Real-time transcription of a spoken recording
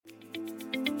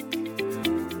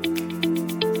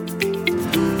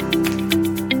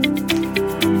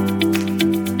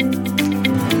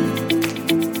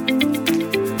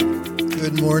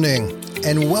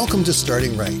and welcome to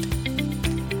Starting Right.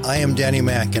 I am Danny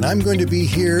Mack, and I'm going to be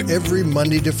here every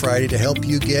Monday to Friday to help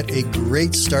you get a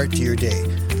great start to your day.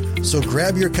 So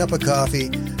grab your cup of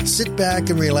coffee, sit back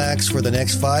and relax for the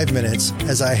next 5 minutes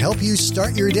as I help you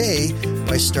start your day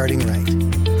by starting right.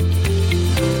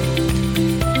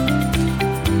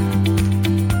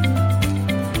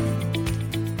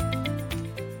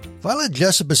 Violet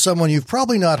Jessop is someone you've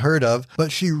probably not heard of,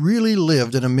 but she really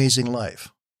lived an amazing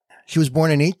life. She was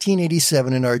born in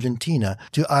 1887 in Argentina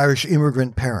to Irish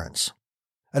immigrant parents.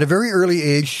 At a very early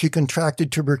age, she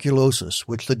contracted tuberculosis,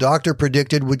 which the doctor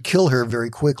predicted would kill her very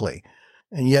quickly,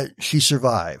 and yet she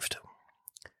survived.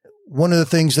 One of the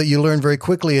things that you learn very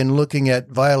quickly in looking at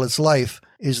Violet's life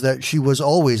is that she was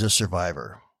always a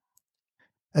survivor.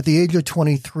 At the age of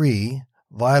 23,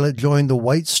 Violet joined the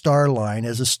White Star Line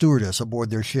as a stewardess aboard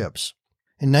their ships.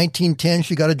 In 1910,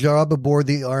 she got a job aboard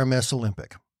the RMS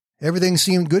Olympic. Everything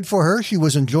seemed good for her. She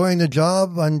was enjoying the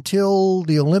job until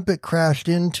the Olympic crashed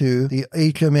into the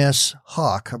HMS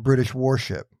Hawke, a British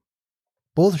warship.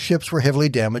 Both ships were heavily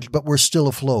damaged, but were still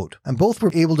afloat, and both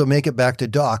were able to make it back to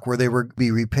dock where they were to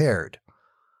be repaired.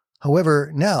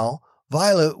 However, now,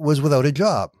 Violet was without a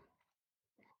job.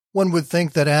 One would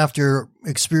think that after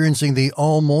experiencing the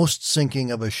almost sinking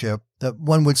of a ship, that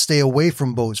one would stay away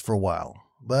from boats for a while,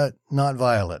 but not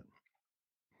Violet.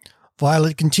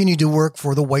 Violet continued to work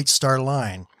for the White Star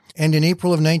Line, and in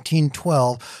April of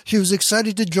 1912, she was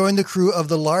excited to join the crew of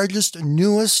the largest,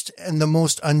 newest, and the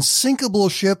most unsinkable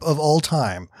ship of all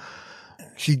time.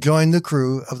 She joined the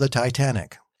crew of the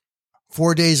Titanic.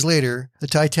 4 days later, the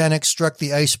Titanic struck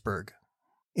the iceberg.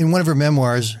 In one of her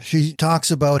memoirs, she talks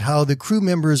about how the crew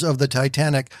members of the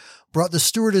Titanic brought the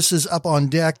stewardesses up on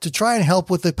deck to try and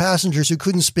help with the passengers who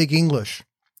couldn't speak English.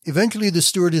 Eventually, the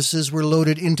stewardesses were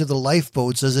loaded into the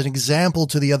lifeboats as an example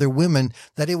to the other women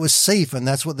that it was safe and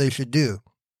that's what they should do.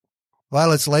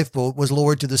 Violet's lifeboat was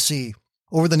lowered to the sea.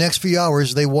 Over the next few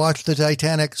hours, they watched the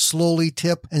Titanic slowly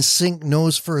tip and sink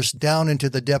nose first down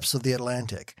into the depths of the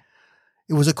Atlantic.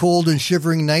 It was a cold and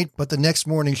shivering night, but the next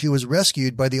morning she was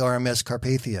rescued by the RMS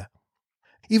Carpathia.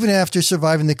 Even after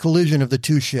surviving the collision of the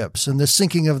two ships and the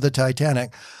sinking of the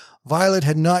Titanic, Violet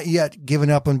had not yet given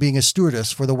up on being a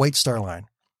stewardess for the White Star Line.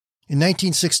 In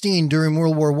 1916, during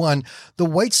World War I, the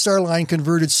White Star Line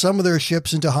converted some of their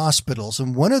ships into hospitals,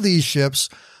 and one of these ships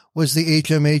was the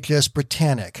HMHS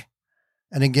Britannic.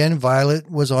 And again,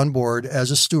 Violet was on board as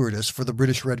a stewardess for the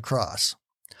British Red Cross.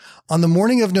 On the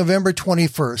morning of November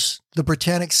 21st, the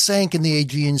Britannic sank in the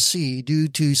Aegean Sea due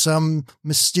to some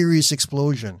mysterious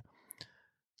explosion.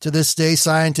 To this day,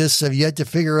 scientists have yet to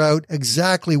figure out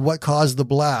exactly what caused the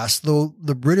blast, though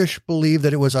the British believe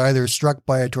that it was either struck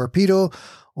by a torpedo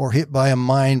or hit by a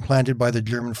mine planted by the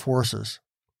German forces.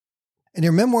 In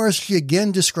her memoirs, she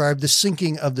again described the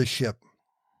sinking of the ship.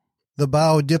 The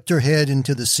bow dipped her head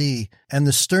into the sea, and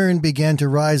the stern began to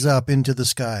rise up into the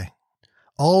sky.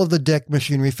 All of the deck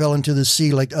machinery fell into the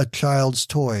sea like a child's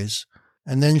toys,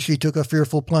 and then she took a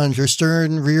fearful plunge, her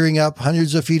stern rearing up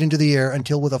hundreds of feet into the air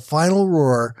until with a final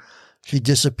roar, she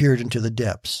disappeared into the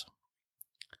depths.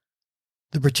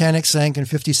 The Britannic sank in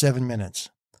 57 minutes.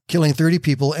 Killing 30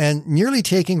 people and nearly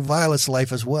taking Violet's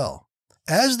life as well.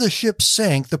 As the ship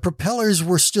sank, the propellers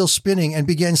were still spinning and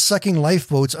began sucking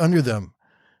lifeboats under them.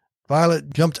 Violet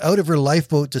jumped out of her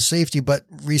lifeboat to safety, but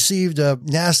received a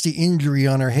nasty injury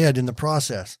on her head in the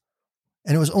process.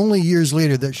 And it was only years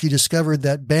later that she discovered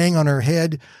that bang on her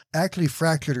head actually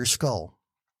fractured her skull.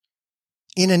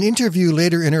 In an interview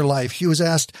later in her life, she was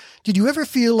asked, "Did you ever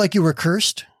feel like you were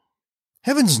cursed?"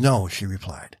 "Heavens no," she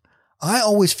replied. "I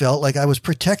always felt like I was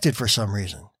protected for some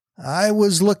reason. I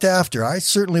was looked after. I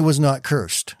certainly was not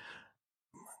cursed."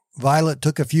 Violet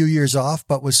took a few years off,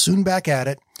 but was soon back at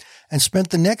it and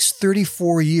spent the next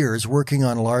 34 years working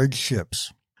on large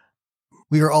ships.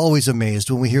 We are always amazed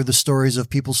when we hear the stories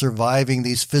of people surviving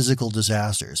these physical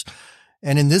disasters.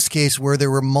 And in this case, where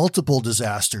there were multiple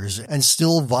disasters and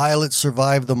still Violet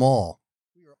survived them all.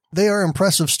 They are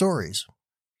impressive stories.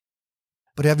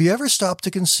 But have you ever stopped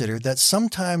to consider that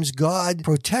sometimes God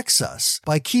protects us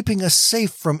by keeping us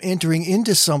safe from entering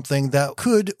into something that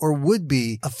could or would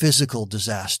be a physical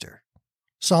disaster?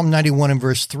 Psalm 91 and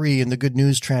verse 3 in the Good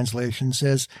News Translation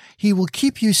says, "He will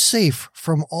keep you safe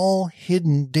from all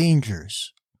hidden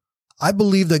dangers." I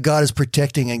believe that God is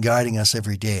protecting and guiding us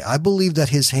every day. I believe that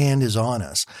His hand is on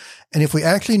us. And if we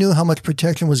actually knew how much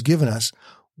protection was given us,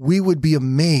 we would be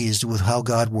amazed with how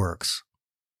God works.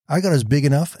 Our God is big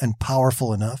enough and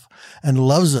powerful enough and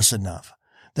loves us enough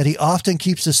that He often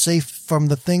keeps us safe from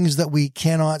the things that we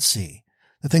cannot see,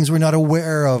 the things we're not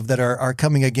aware of that are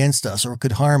coming against us or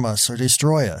could harm us or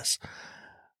destroy us.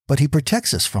 But He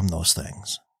protects us from those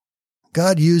things.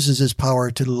 God uses his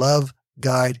power to love,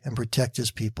 guide, and protect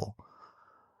his people.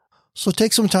 So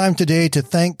take some time today to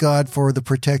thank God for the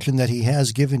protection that he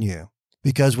has given you.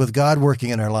 Because with God working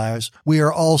in our lives, we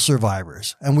are all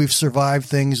survivors, and we've survived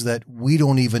things that we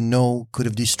don't even know could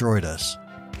have destroyed us.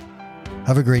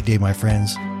 Have a great day, my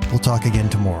friends. We'll talk again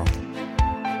tomorrow.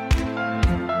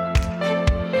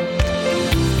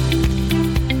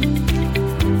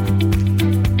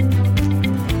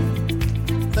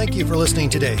 Thank you for listening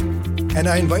today, and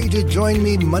I invite you to join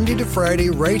me Monday to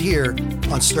Friday right here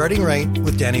on Starting Right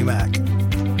with Danny Mack.